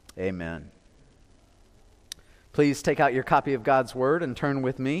Amen. Please take out your copy of God's Word and turn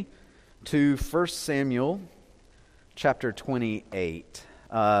with me to 1 Samuel chapter 28.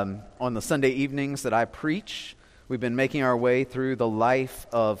 On the Sunday evenings that I preach, we've been making our way through the life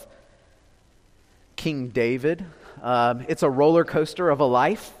of King David. It's a roller coaster of a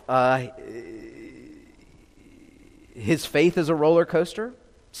life. His faith is a roller coaster.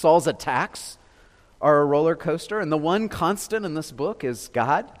 Saul's attacks are a roller coaster. And the one constant in this book is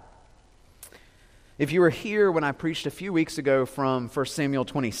God. If you were here when I preached a few weeks ago from 1 Samuel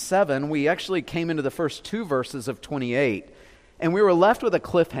 27, we actually came into the first two verses of 28, and we were left with a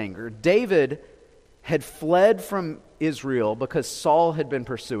cliffhanger. David had fled from Israel because Saul had been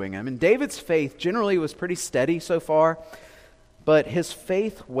pursuing him. And David's faith generally was pretty steady so far, but his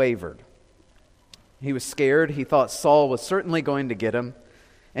faith wavered. He was scared. He thought Saul was certainly going to get him,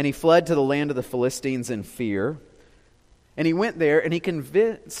 and he fled to the land of the Philistines in fear. And he went there, and he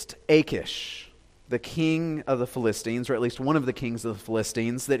convinced Achish, the king of the Philistines, or at least one of the kings of the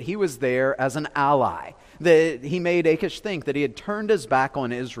Philistines, that he was there as an ally. That he made Achish think that he had turned his back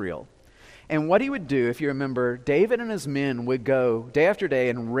on Israel. And what he would do, if you remember, David and his men would go day after day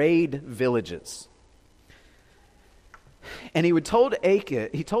and raid villages. And he told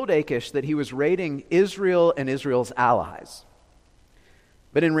Achish that he was raiding Israel and Israel's allies.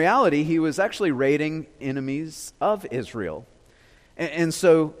 But in reality, he was actually raiding enemies of Israel. And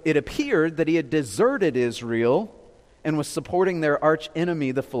so it appeared that he had deserted Israel and was supporting their arch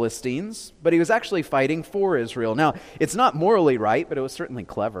enemy, the Philistines, but he was actually fighting for Israel. Now, it's not morally right, but it was certainly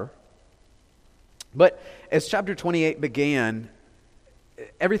clever. But as chapter 28 began,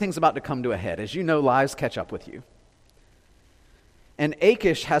 everything's about to come to a head. As you know, lies catch up with you. And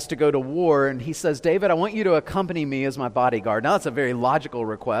Achish has to go to war, and he says, David, I want you to accompany me as my bodyguard. Now, that's a very logical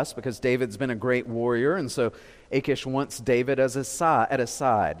request because David's been a great warrior, and so Achish wants David at his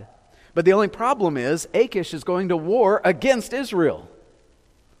side. But the only problem is Achish is going to war against Israel.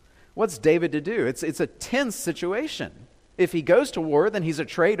 What's David to do? It's a tense situation. If he goes to war, then he's a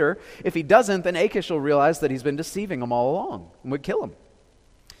traitor. If he doesn't, then Achish will realize that he's been deceiving him all along and would kill him.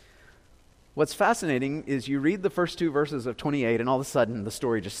 What's fascinating is you read the first two verses of 28 and all of a sudden the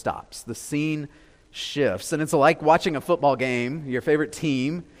story just stops. The scene shifts, and it's like watching a football game. Your favorite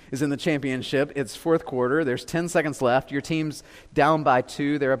team is in the championship. It's fourth quarter. There's 10 seconds left. Your team's down by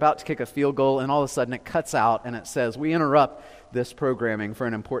 2. They're about to kick a field goal, and all of a sudden it cuts out and it says, we interrupt this programming for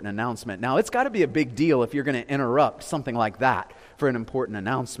an important announcement. Now, it's got to be a big deal if you're going to interrupt something like that for an important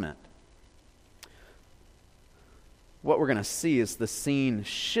announcement. What we're going to see is the scene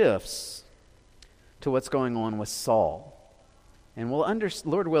shifts to what's going on with Saul. And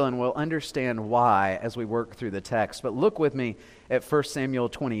Lord willing, we'll understand why as we work through the text. But look with me at 1 Samuel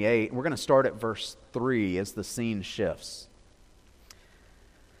 28. We're going to start at verse 3 as the scene shifts.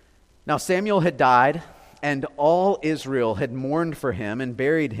 Now Samuel had died, and all Israel had mourned for him and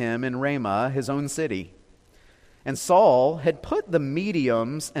buried him in Ramah, his own city. And Saul had put the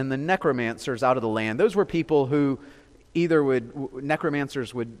mediums and the necromancers out of the land. Those were people who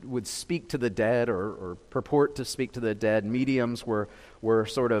necromancers would speak to the dead or purport to speak to the dead. Mediums were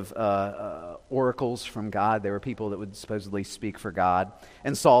sort of oracles from God. They were people that would supposedly speak for God.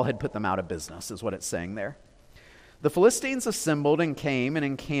 And Saul had put them out of business, is what it's saying there. The Philistines assembled and came and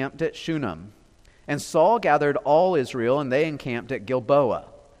encamped at Shunem. And Saul gathered all Israel, and they encamped at Gilboa.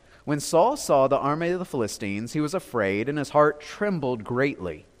 When Saul saw the army of the Philistines, he was afraid, and his heart trembled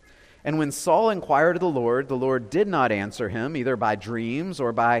greatly. And when Saul inquired of the Lord did not answer him, either by dreams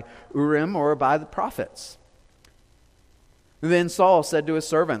or by Urim or by the prophets. Then Saul said to his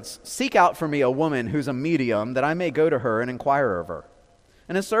servants, seek out for me a woman who's a medium, that I may go to her and inquire of her.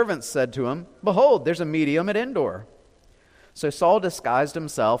 And his servants said to him, behold, there's a medium at Endor. So Saul disguised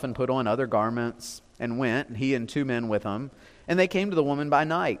himself and put on other garments and went, he and 2 men with him, and they came to the woman by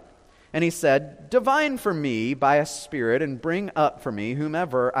night. And he said, divine for me by a spirit, and bring up for me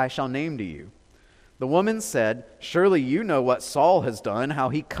whomever I shall name to you. The woman said, surely you know what Saul has done, how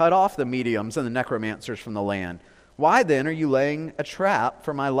he cut off the mediums and the necromancers from the land. Why then are you laying a trap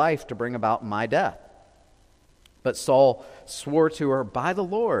for my life to bring about my death? But Saul swore to her, by the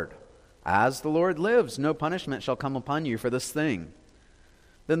Lord, as the Lord lives, no punishment shall come upon you for this thing.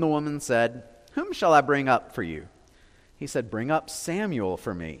 Then the woman said, whom shall I bring up for you? He said, bring up Samuel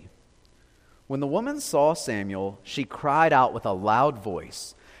for me. When the woman saw Samuel, she cried out with a loud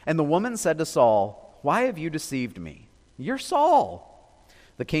voice. And the woman said to Saul, why have you deceived me? You're Saul.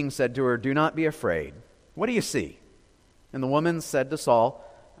 The king said to her, do not be afraid. What do you see? And the woman said to Saul,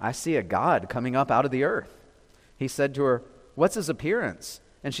 I see a god coming up out of the earth. He said to her, what's his appearance?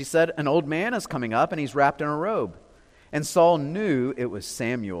 And she said, an old man is coming up, and he's wrapped in a robe. And Saul knew it was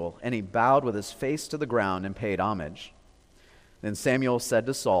Samuel, and he bowed with his face to the ground and paid homage. Then Samuel said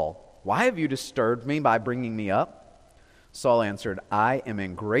to Saul, "Why have you disturbed me by bringing me up?" Saul answered, "I am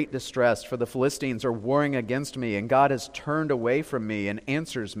in great distress, for the Philistines are warring against me, and God has turned away from me and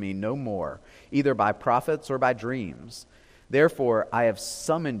answers me no more, either by prophets or by dreams. Therefore I have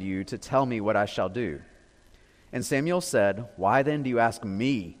summoned you to tell me what I shall do." And Samuel said, "Why then do you ask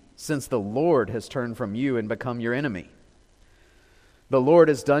me, since the Lord has turned from you and become your enemy? The Lord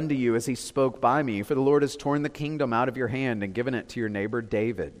has done to you as he spoke by me, for the Lord has torn the kingdom out of your hand and given it to your neighbor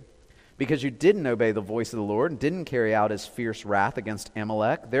David. Because you didn't obey the voice of the Lord and didn't carry out his fierce wrath against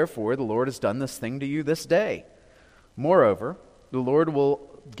Amalek, therefore the Lord has done this thing to you this day. Moreover, the Lord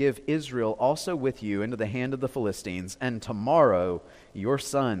will give Israel also with you into the hand of the Philistines, and tomorrow your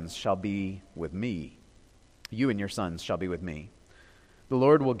sons shall be with me. You and your sons shall be with me. The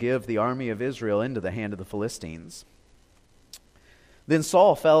Lord will give the army of Israel into the hand of the Philistines." Then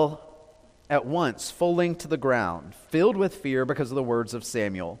Saul fell at once, falling to the ground, filled with fear because of the words of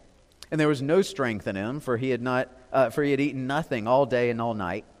Samuel. And there was no strength in him, for he had eaten nothing all day and all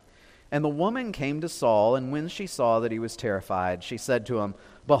night. And the woman came to Saul, and when she saw that he was terrified, she said to him,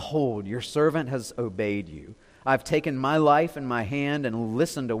 "Behold, your servant has obeyed you. I have taken my life in my hand and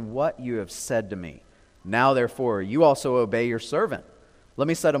listened to what you have said to me. Now, therefore, you also obey your servant. Let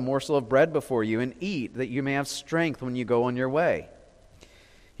me set a morsel of bread before you and eat, that you may have strength when you go on your way."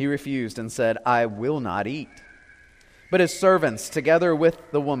 He refused and said, "I will not eat." But his servants, together with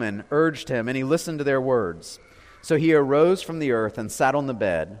the woman, urged him, and he listened to their words. So he arose from the earth and sat on the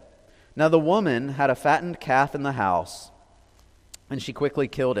bed. Now the woman had a fattened calf in the house, and she quickly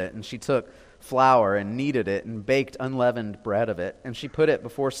killed it, and she took flour and kneaded it and baked unleavened bread of it, and she put it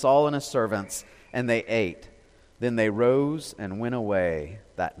before Saul and his servants, and they ate. Then they rose and went away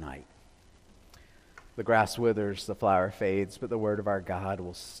that night. The grass withers, the flower fades, but the word of our God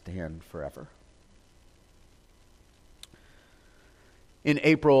will stand forever. In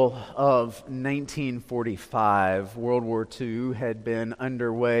April of 1945, World War II had been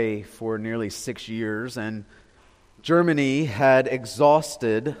underway for nearly 6 years, and Germany had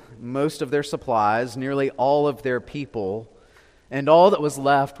exhausted most of their supplies, nearly all of their people, and all that was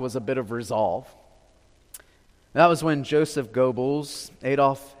left was a bit of resolve. That was when Joseph Goebbels,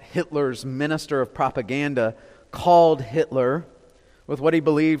 Adolf Hitler's minister of propaganda, called Hitler with what he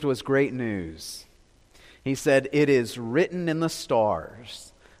believed was great news. He said, "It is written in the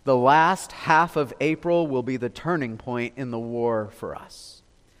stars. The last half of April will be the turning point in the war for us."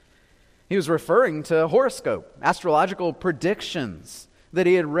 He was referring to horoscope, astrological predictions that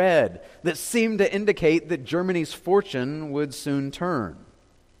he had read that seemed to indicate that Germany's fortune would soon turn.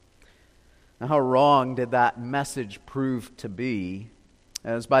 Now, how wrong did that message prove to be?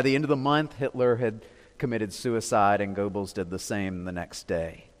 As by the end of the month, Hitler had committed suicide, and Goebbels did the same the next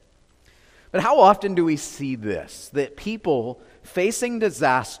day. But how often do we see this? That people facing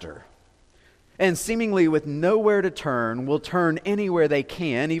disaster and seemingly with nowhere to turn will turn anywhere they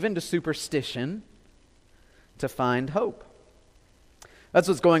can, even to superstition, to find hope. That's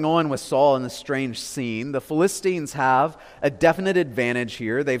what's going on with Saul in this strange scene. The Philistines have a definite advantage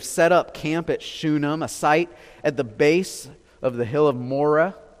here. They've set up camp at Shunem, a site at the base of the hill of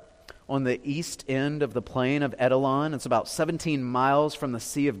Moreh on the east end of the plain of Etalon. It's about 17 miles from the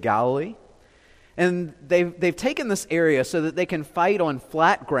Sea of Galilee. And they've taken this area so that they can fight on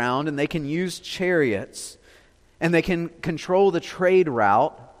flat ground, and they can use chariots, and they can control the trade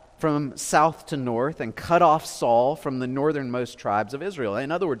route from south to north and cut off Saul from the northernmost tribes of Israel.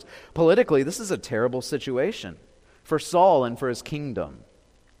 In other words, politically, this is a terrible situation for Saul and for his kingdom.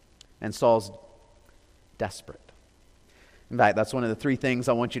 And Saul's desperate. In fact, that's one of the three things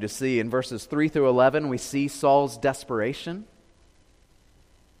I want you to see. In verses 3 through 11, we see Saul's desperation.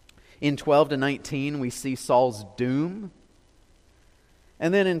 In 12 to 19, we see Saul's doom.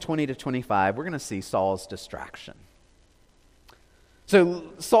 And then in 20 to 25, we're going to see Saul's distraction.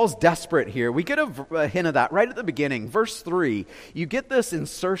 So Saul's desperate here. We get a hint of that right at the beginning. Verse 3, you get this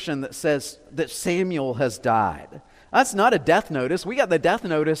insertion that says that Samuel has died. That's not a death notice. We got the death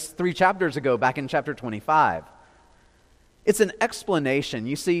notice 3 chapters ago, back in chapter 25. It's an explanation.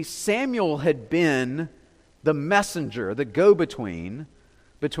 You see, Samuel had been the messenger, the go-between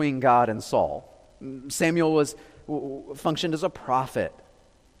between God and Saul. Samuel functioned as a prophet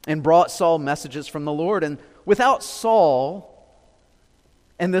and brought Saul messages from the Lord. And without Saul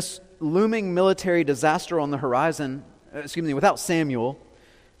and this looming military disaster on the horizon, without Samuel,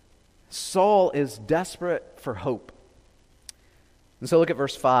 Saul is desperate for hope. And so look at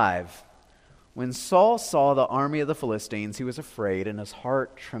verse 5. When Saul saw the army of the Philistines, he was afraid, and his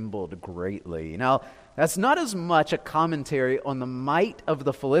heart trembled greatly. Now, that's not as much a commentary on the might of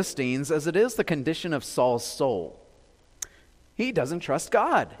the Philistines as it is the condition of Saul's soul. He doesn't trust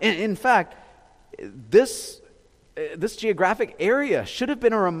God. In fact, this geographic area should have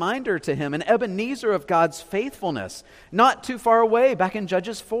been a reminder to him, an Ebenezer of God's faithfulness. Not too far away, back in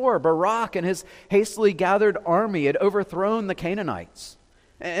Judges 4, Barak and his hastily gathered army had overthrown the Canaanites.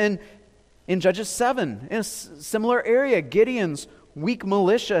 And in Judges 7, in a similar area, Gideon's weak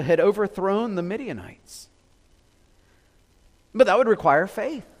militia had overthrown the Midianites. But that would require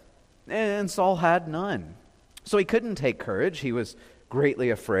faith, and Saul had none. So he couldn't take courage. He was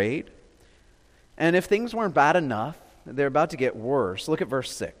greatly afraid. And if things weren't bad enough, they're about to get worse. Look at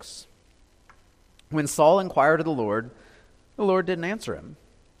verse 6. When Saul inquired of the Lord didn't answer him,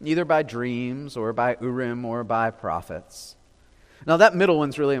 either by dreams or by Urim or by prophets. Now that middle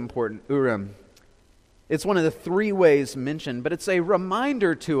one's really important, Urim. It's one of the three ways mentioned, but it's a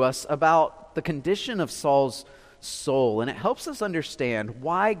reminder to us about the condition of Saul's soul, and it helps us understand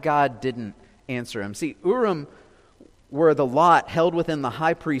why God didn't answer him. See, Urim were the lot held within the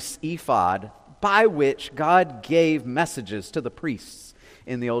high priest's ephod by which God gave messages to the priests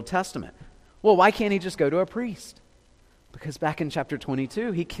in the Old Testament. Well, why can't he just go to a priest? Because back in chapter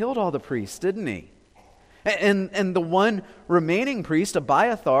 22, he killed all the priests, didn't he? And the one remaining priest,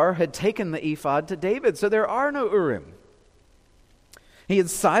 Abiathar, had taken the ephod to David, so there are no Urim. He had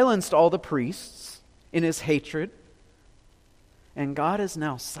silenced all the priests in his hatred, and God is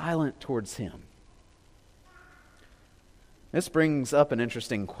now silent towards him. This brings up an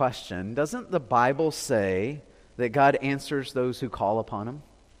interesting question. Doesn't the Bible say that God answers those who call upon him?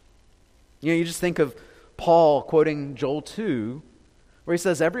 You just think of Paul quoting Joel 2, where he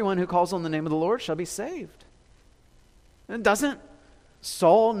says, everyone who calls on the name of the Lord shall be saved. And doesn't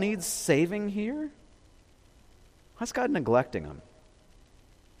Saul need saving here? Why's God neglecting him?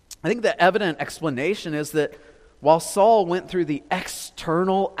 I think the evident explanation is that while Saul went through the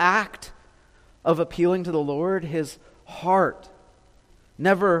external act of appealing to the Lord, his heart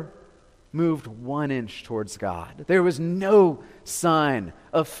never moved 1 inch towards God. There was no sign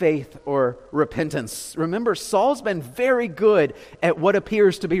of faith or repentance. Remember, Saul's been very good at what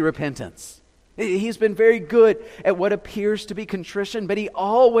appears to be repentance. He's been very good at what appears to be contrition, but he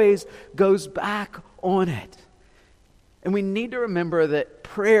always goes back on it. And we need to remember that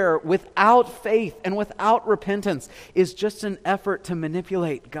prayer without faith and without repentance is just an effort to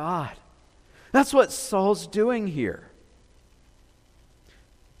manipulate God. That's what Saul's doing here.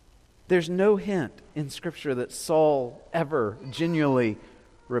 There's no hint in Scripture that Saul ever genuinely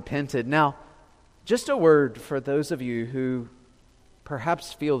repented. Now, just a word for those of you who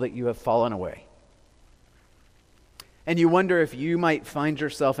perhaps feel that you have fallen away. And you wonder if you might find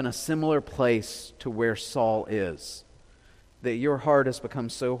yourself in a similar place to where Saul is. That your heart has become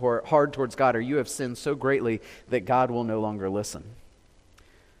so hard towards God, or you have sinned so greatly that God will no longer listen.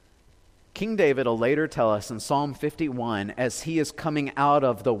 King David will later tell us in Psalm 51, as he is coming out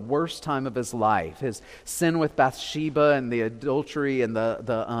of the worst time of his life, his sin with Bathsheba and the adultery and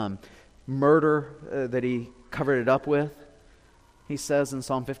the murder that he covered it up with, he says in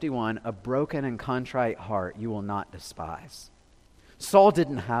Psalm 51, a broken and contrite heart you will not despise. Saul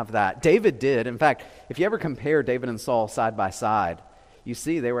didn't have that. David did. In fact, if you ever compare David and Saul side by side, you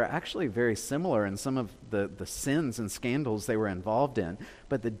see they were actually very similar in some of the sins and scandals they were involved in.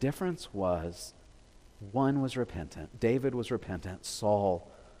 But the difference was one was repentant. David was repentant. Saul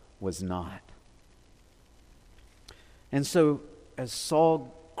was not. And so as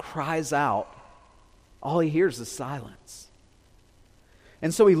Saul cries out, all he hears is silence.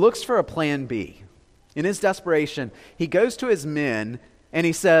 And so he looks for a plan B. In his desperation, he goes to his men and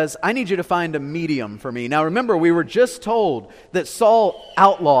he says, I need you to find a medium for me. Now remember, we were just told that Saul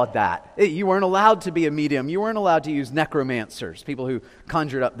outlawed that. You weren't allowed to be a medium. You weren't allowed to use necromancers, people who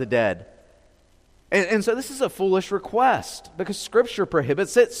conjured up the dead. And so this is a foolish request because Scripture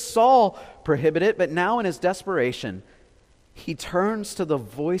prohibits it. Saul prohibited it, but now in his desperation, he turns to the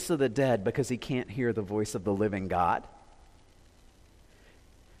voice of the dead because he can't hear the voice of the living God.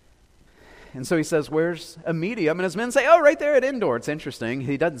 And so he says, where's a medium? And his men say, oh, right there at Endor. It's interesting.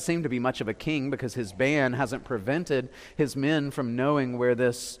 He doesn't seem to be much of a king because his ban hasn't prevented his men from knowing where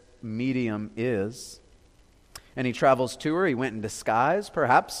this medium is. And he travels to her. He went in disguise,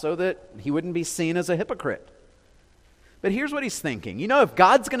 perhaps, so that he wouldn't be seen as a hypocrite. But here's what he's thinking. You know, if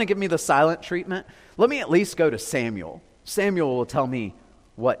God's going to give me the silent treatment, let me at least go to Samuel. Samuel will tell me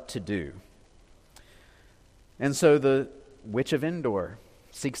what to do. And so the witch of Endor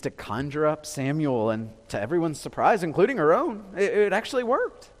seeks to conjure up Samuel, and to everyone's surprise, including her own, it actually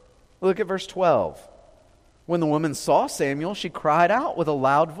worked. Look at verse 12. When the woman saw Samuel, she cried out with a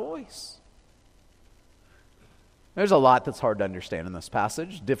loud voice. There's a lot that's hard to understand in this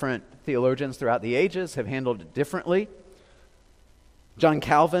passage. Different theologians throughout the ages have handled it differently. John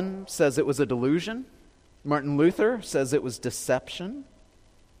Calvin says it was a delusion. Martin Luther says it was deception.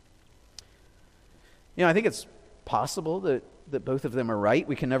 I think it's possible that both of them are right.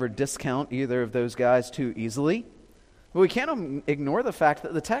 We can never discount either of those guys too easily. But we can't ignore the fact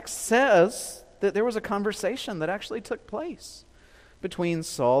that the text says that there was a conversation that actually took place between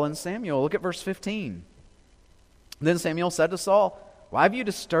Saul and Samuel. Look at verse 15. Then Samuel said to Saul, "Why have you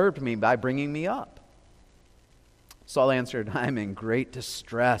disturbed me by bringing me up?" Saul answered, "I am in great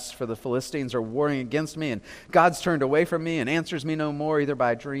distress, for the Philistines are warring against me, and God's turned away from me and answers me no more, either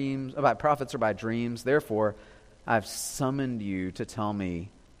by prophets or by dreams. Therefore, I've summoned you to tell me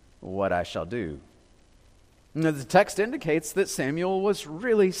what I shall do." Now, the text indicates that Samuel was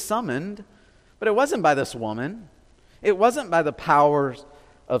really summoned, but it wasn't by this woman. It wasn't by the powers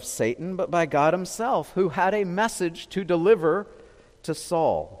of Satan, but by God himself, who had a message to deliver to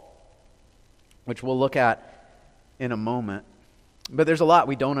Saul, which we'll look at in a moment. But there's a lot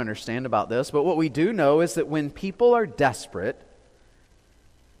we don't understand about this. But what we do know is that when people are desperate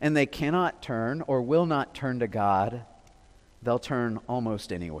and they cannot turn or will not turn to God, they'll turn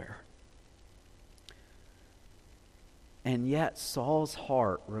almost anywhere. And yet Saul's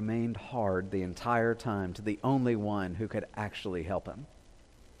heart remained hard the entire time to the only one who could actually help him.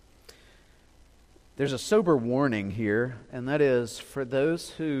 There's a sober warning here, and that is for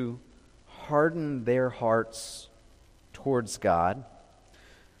those who harden their hearts towards God,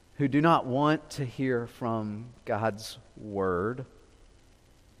 who do not want to hear from God's word,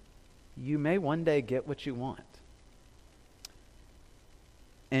 you may one day get what you want.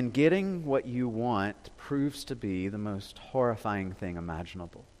 And getting what you want proves to be the most horrifying thing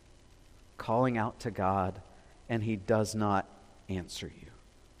imaginable. Calling out to God, and he does not answer you.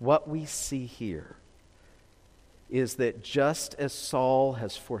 What we see here is that just as Saul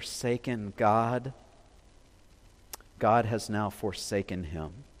has forsaken God, God has now forsaken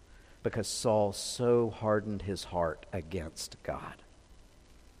him because Saul so hardened his heart against God.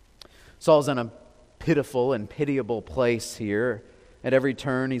 Saul's in a pitiful and pitiable place here. At every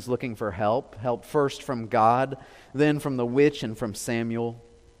turn, he's looking for help. Help first from God, then from the witch and from Samuel.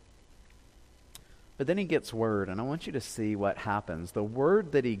 But then he gets word, and I want you to see what happens. The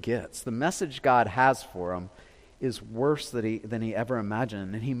word that he gets, the message God has for him, is worse than he ever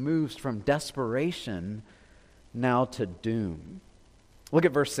imagined. And he moves from desperation now to doom. Look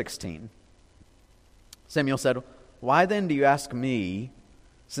at verse 16. Samuel said, "Why then do you ask me,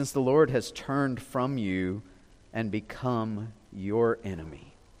 since the Lord has turned from you and become your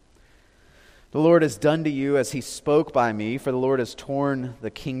enemy? The Lord has done to you as he spoke by me, for the Lord has torn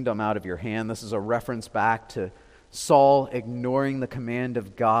the kingdom out of your hand." This is a reference back to Saul ignoring the command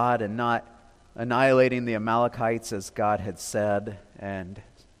of God and not annihilating the Amalekites as God had said, and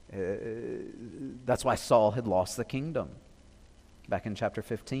that's why Saul had lost the kingdom back in chapter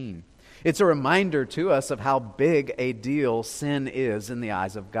 15. It's a reminder to us of how big a deal sin is in the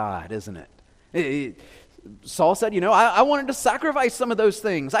eyes of God, isn't it? Saul said, I wanted to sacrifice some of those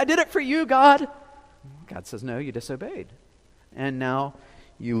things. I did it for you, God. God says, no, you disobeyed. And now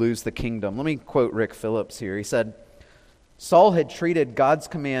you lose the kingdom. Let me quote Rick Phillips here. He said, Saul had treated God's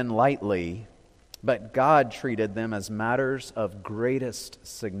command lightly, but God treated them as matters of greatest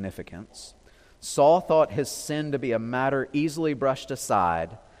significance. Saul thought his sin to be a matter easily brushed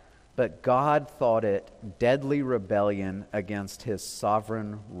aside, but God thought it deadly rebellion against his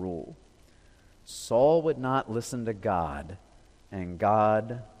sovereign rule. Saul would not listen to God, and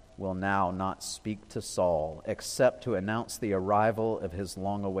God will now not speak to Saul except to announce the arrival of his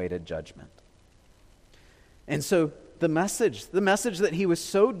long-awaited judgment. And so the message that he was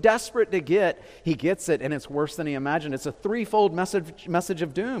so desperate to get, he gets it, and it's worse than he imagined. It's a threefold message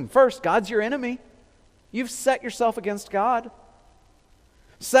of doom. First, God's your enemy. You've set yourself against God.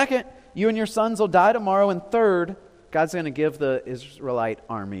 Second, you and your sons will die tomorrow. And third, God's going to give the Israelite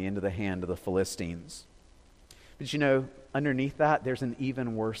army into the hand of the Philistines. But underneath that, there's an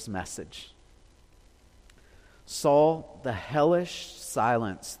even worse message. Saul, the hellish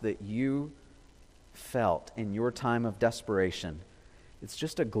silence that you felt in your time of desperation, it's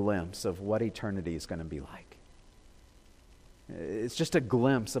just a glimpse of what eternity is going to be like. It's just a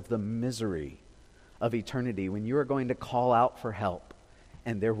glimpse of the misery of eternity when you are going to call out for help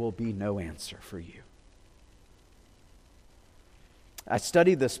and there will be no answer for you. I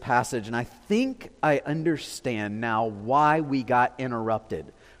studied this passage, and I think I understand now why we got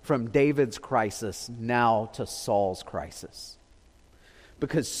interrupted from David's crisis now to Saul's crisis.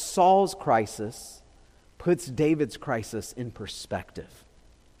 Because Saul's crisis puts David's crisis in perspective.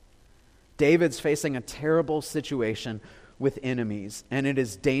 David's facing a terrible situation with enemies, and it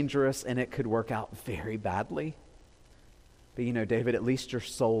is dangerous, and it could work out very badly. But you know, David, at least your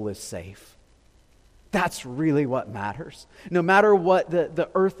soul is safe. That's really what matters. No matter what the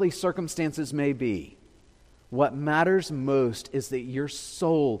earthly circumstances may be, what matters most is that your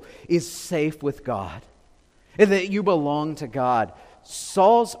soul is safe with God and that you belong to God.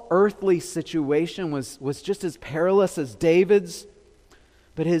 Saul's earthly situation was just as perilous as David's,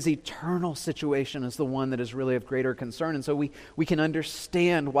 but his eternal situation is the one that is really of greater concern. And so we can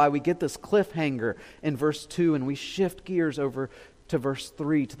understand why we get this cliffhanger in verse 2 and we shift gears over to verse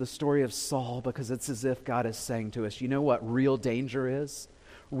 3 to the story of Saul, because it's as if God is saying to us, you know what real danger is?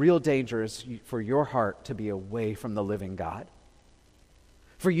 Real danger is for your heart to be away from the living God,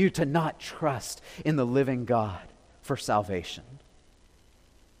 for you to not trust in the living God for salvation.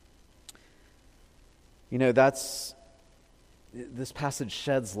 You know, this passage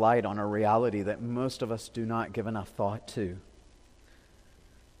sheds light on a reality that most of us do not give enough thought to.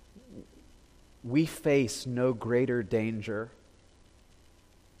 We face no greater danger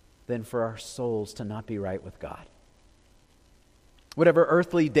than for our souls to not be right with God. Whatever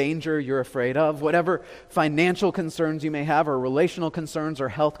earthly danger you're afraid of, whatever financial concerns you may have, or relational concerns or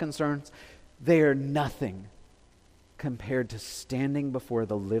health concerns, they are nothing compared to standing before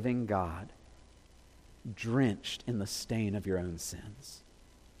the living God, drenched in the stain of your own sins.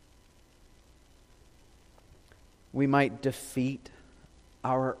 We might defeat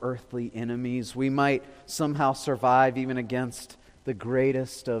our earthly enemies. We might somehow survive even against the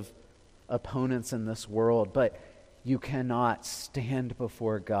greatest of opponents in this world, but you cannot stand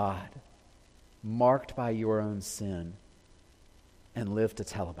before God marked by your own sin and live to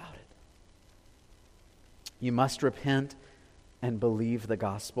tell about it. You must repent and believe the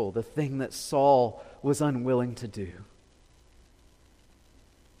gospel, the thing that Saul was unwilling to do.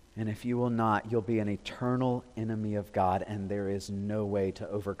 And if you will not, you'll be an eternal enemy of God, and there is no way to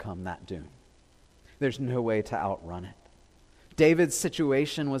overcome that doom. There's no way to outrun it. David's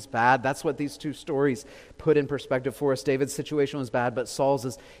situation was bad. That's what these two stories put in perspective for us. David's situation was bad, but Saul's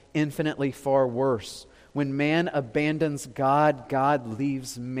is infinitely far worse. When man abandons God, God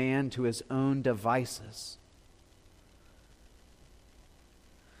leaves man to his own devices.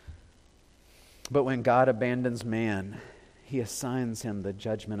 But when God abandons man, he assigns him the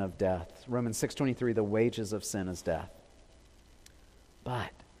judgment of death. Romans 6:23, the wages of sin is death.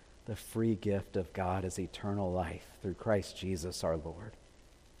 But the free gift of God is eternal life through Christ Jesus our Lord.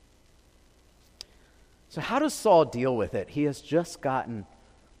 So how does Saul deal with it? He has just gotten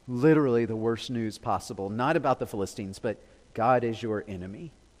literally the worst news possible. Not about the Philistines, but God is your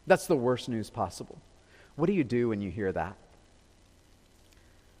enemy. That's the worst news possible. What do you do when you hear that?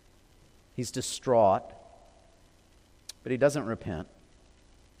 He's distraught, but he doesn't repent.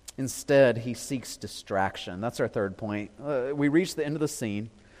 Instead, he seeks distraction. That's our third point. We reach the end of the scene.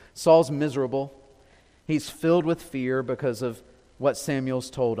 Saul's miserable. He's filled with fear because of what Samuel's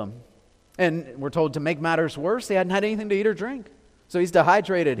told him. And we're told to make matters worse, he hadn't had anything to eat or drink. So he's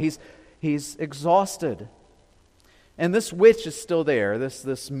dehydrated. He's exhausted. And this witch is still there,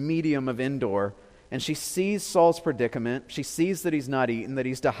 this medium of Endor. And she sees Saul's predicament. She sees that he's not eaten, that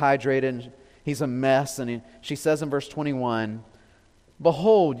he's dehydrated, and he's a mess. And she says in verse 21,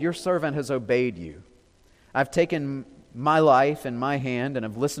 "Behold, your servant has obeyed you. I've taken my life in my hand and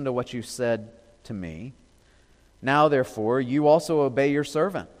have listened to what you said to me. Now, therefore, you also obey your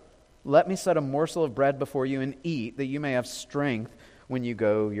servant. Let me set a morsel of bread before you and eat, that you may have strength when you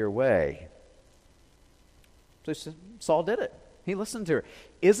go your way." So Saul did it. He listened to her.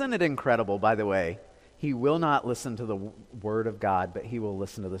 Isn't it incredible, by the way? He will not listen to the word of God, but he will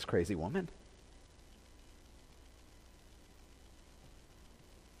listen to this crazy woman.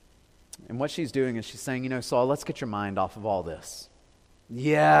 And what she's doing is she's saying, you know, Saul, let's get your mind off of all this.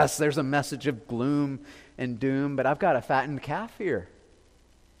 Yes, there's a message of gloom and doom, but I've got a fattened calf here.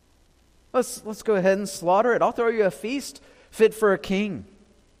 Let's go ahead and slaughter it. I'll throw you a feast fit for a king.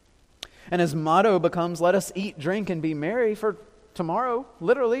 And his motto becomes, let us eat, drink, and be merry, for tomorrow,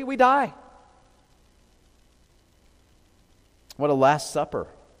 literally, we die. What a last supper.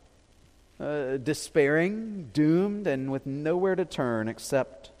 Despairing, doomed, and with nowhere to turn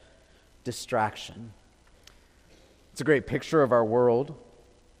except distraction. It's a great picture of our world.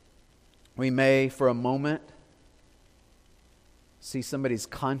 We may, for a moment, see somebody's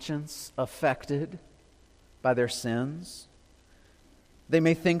conscience affected by their sins. They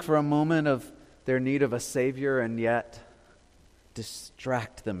may think for a moment of their need of a Savior and yet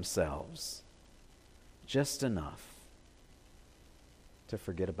distract themselves just enough to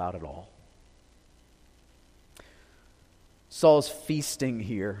forget about it all. Saul's feasting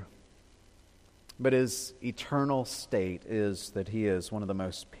here but his eternal state is that he is one of the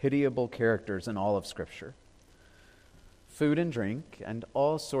most pitiable characters in all of Scripture. Food and drink and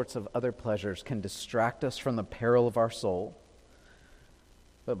all sorts of other pleasures can distract us from the peril of our soul.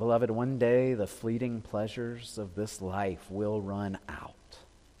 But beloved, one day the fleeting pleasures of this life will run out.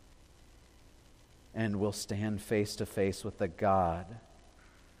 And we'll stand face to face with the God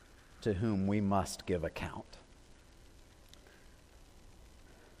to whom we must give account.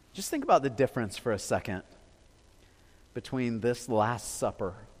 Just think about the difference for a second between this Last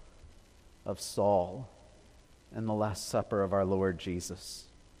Supper of Saul and the Last Supper of our Lord Jesus.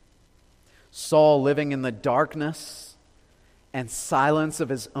 Saul living in the darkness and silence of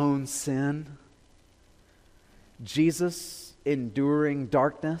his own sin. Jesus enduring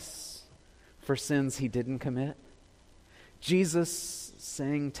darkness for sins he didn't commit. Jesus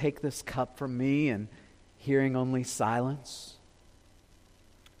saying, "Take this cup from me," and hearing only silence.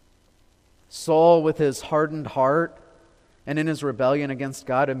 Saul, with his hardened heart and in his rebellion against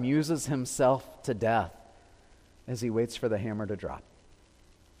God, amuses himself to death as he waits for the hammer to drop,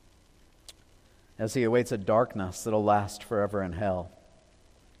 as he awaits a darkness that'll last forever in hell.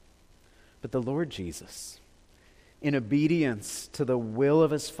 But the Lord Jesus, in obedience to the will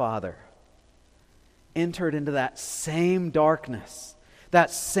of his Father, entered into that same darkness, that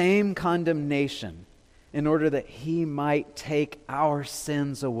same condemnation, in order that he might take our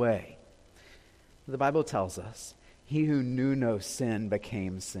sins away. The Bible tells us, he who knew no sin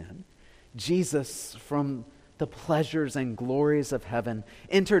became sin. Jesus, from the pleasures and glories of heaven,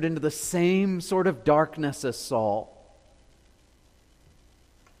 entered into the same sort of darkness as Saul.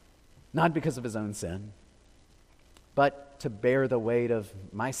 Not because of his own sin, but to bear the weight of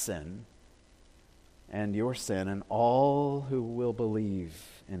my sin and your sin and all who will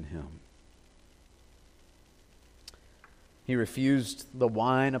believe in him. He refused the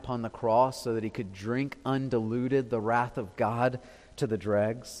wine upon the cross so that he could drink undiluted the wrath of God to the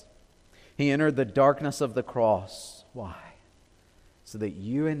dregs. He entered the darkness of the cross. Why? So that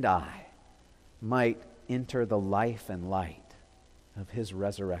you and I might enter the life and light of his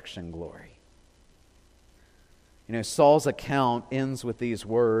resurrection glory. You know, Saul's account ends with these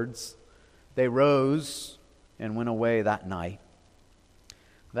words: "They rose and went away that night."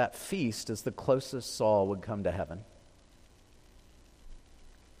 That feast is the closest Saul would come to heaven.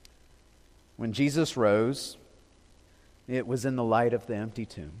 When Jesus rose, it was in the light of the empty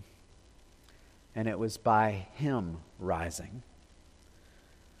tomb. And it was by him rising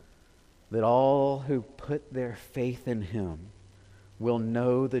that all who put their faith in him will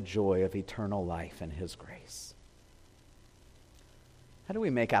know the joy of eternal life in his grace. How do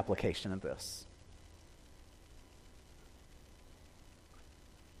we make application of this?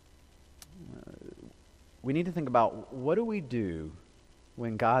 We need to think about, what do we do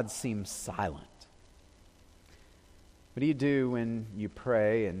when God seems silent? What do you do when you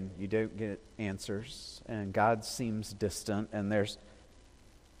pray and you don't get answers and God seems distant and there's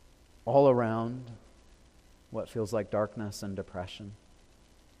all around what feels like darkness and depression?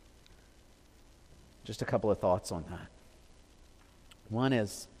 Just a couple of thoughts on that. One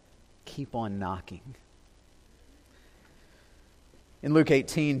is, keep on knocking. In Luke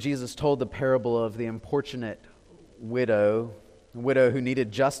 18, Jesus told the parable of the importunate widow, a widow who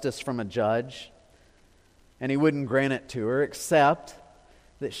needed justice from a judge, and he wouldn't grant it to her, except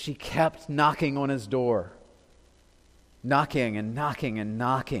that she kept knocking on his door. Knocking and knocking and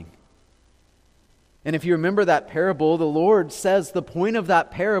knocking. And if you remember that parable, the Lord says the point of that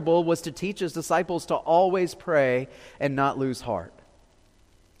parable was to teach his disciples to always pray and not lose heart.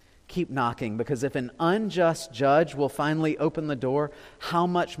 Keep knocking, because if an unjust judge will finally open the door, how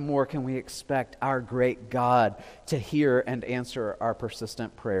much more can we expect our great God to hear and answer our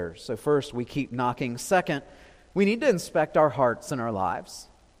persistent prayers? So first, we keep knocking. Second, we need to inspect our hearts and our lives.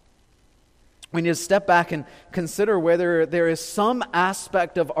 We need to step back and consider whether there is some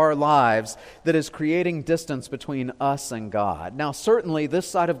aspect of our lives that is creating distance between us and God. Now, certainly, this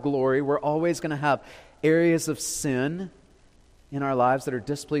side of glory, we're always going to have areas of sin in our lives that are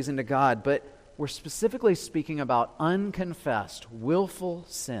displeasing to God, but we're specifically speaking about unconfessed, willful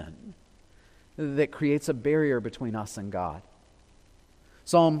sin that creates a barrier between us and God.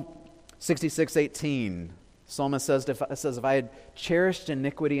 Psalm 66:18, psalmist says, if I had cherished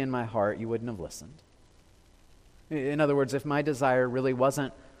iniquity in my heart, you wouldn't have listened. In other words, if my desire really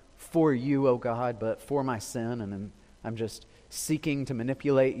wasn't for you, O God, but for my sin, and I'm just seeking to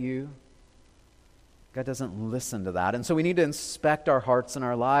manipulate you, God doesn't listen to that. And so we need to inspect our hearts and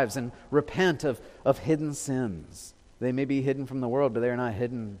our lives and repent of hidden sins. They may be hidden from the world, but they are not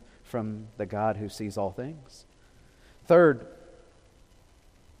hidden from the God who sees all things. Third,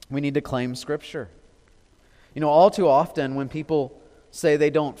 We need to claim Scripture. You know, all too often when people say they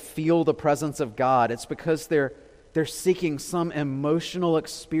don't feel the presence of God, it's because they're seeking some emotional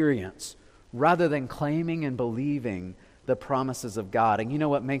experience rather than claiming and believing the promises of God. And you know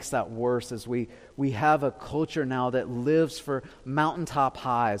what makes that worse is we have a culture now that lives for mountaintop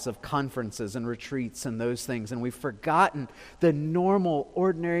highs of conferences and retreats and those things, and we've forgotten the normal,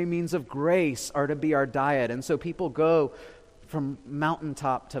 ordinary means of grace are to be our diet. And so people go from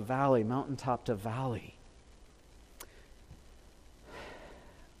mountaintop to valley, mountaintop to valley.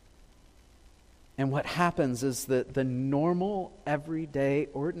 And what happens is that the normal, everyday,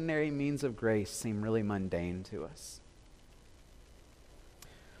 ordinary means of grace seem really mundane to us.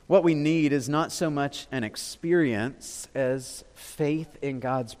 What we need is not so much an experience as faith in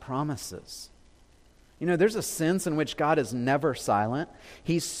God's promises. You know, there's a sense in which God is never silent.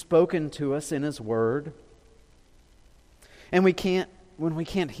 He's spoken to us in His Word. And when we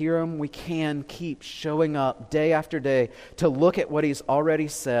can't hear Him, we can keep showing up day after day to look at what He's already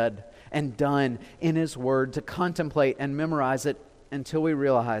said and done in His Word, to contemplate and memorize it until we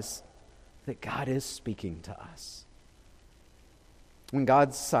realize that God is speaking to us. When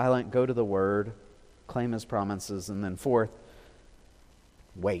God's silent, go to the Word, claim His promises, and then fourth,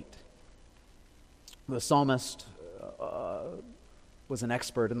 wait. The psalmist was an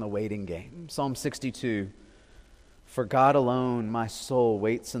expert in the waiting game. Psalm 62, "For God alone my soul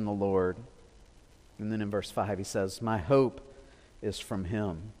waits in the Lord." And then in verse 5 he says, "My hope is from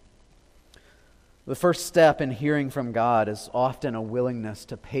Him." The first step in hearing from God is often a willingness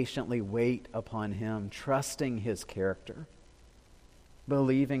to patiently wait upon Him, trusting His character,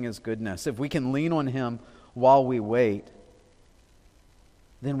 believing His goodness. If we can lean on Him while we wait,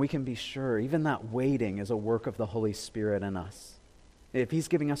 then we can be sure even that waiting is a work of the Holy Spirit in us. If He's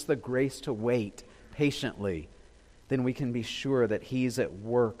giving us the grace to wait patiently, then we can be sure that He's at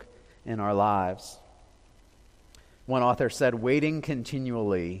work in our lives. One author said, "Waiting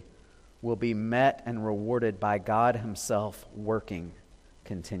continually will be met and rewarded by God Himself working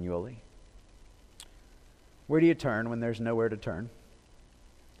continually." Where do you turn when there's nowhere to turn?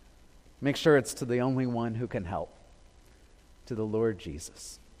 Make sure it's to the only one who can help, to the Lord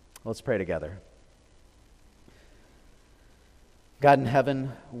Jesus. Let's pray together. God in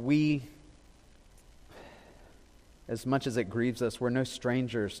heaven, we, as much as it grieves us, we're no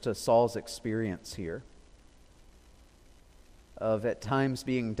strangers to Saul's experience here of at times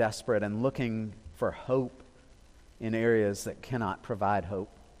being desperate and looking for hope in areas that cannot provide hope.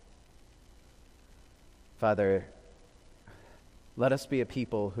 Father, let us be a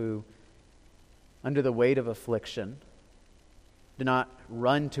people who, under the weight of affliction, do not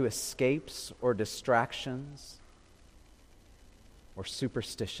run to escapes or distractions or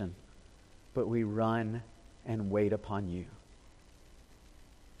superstition, but we run and wait upon You.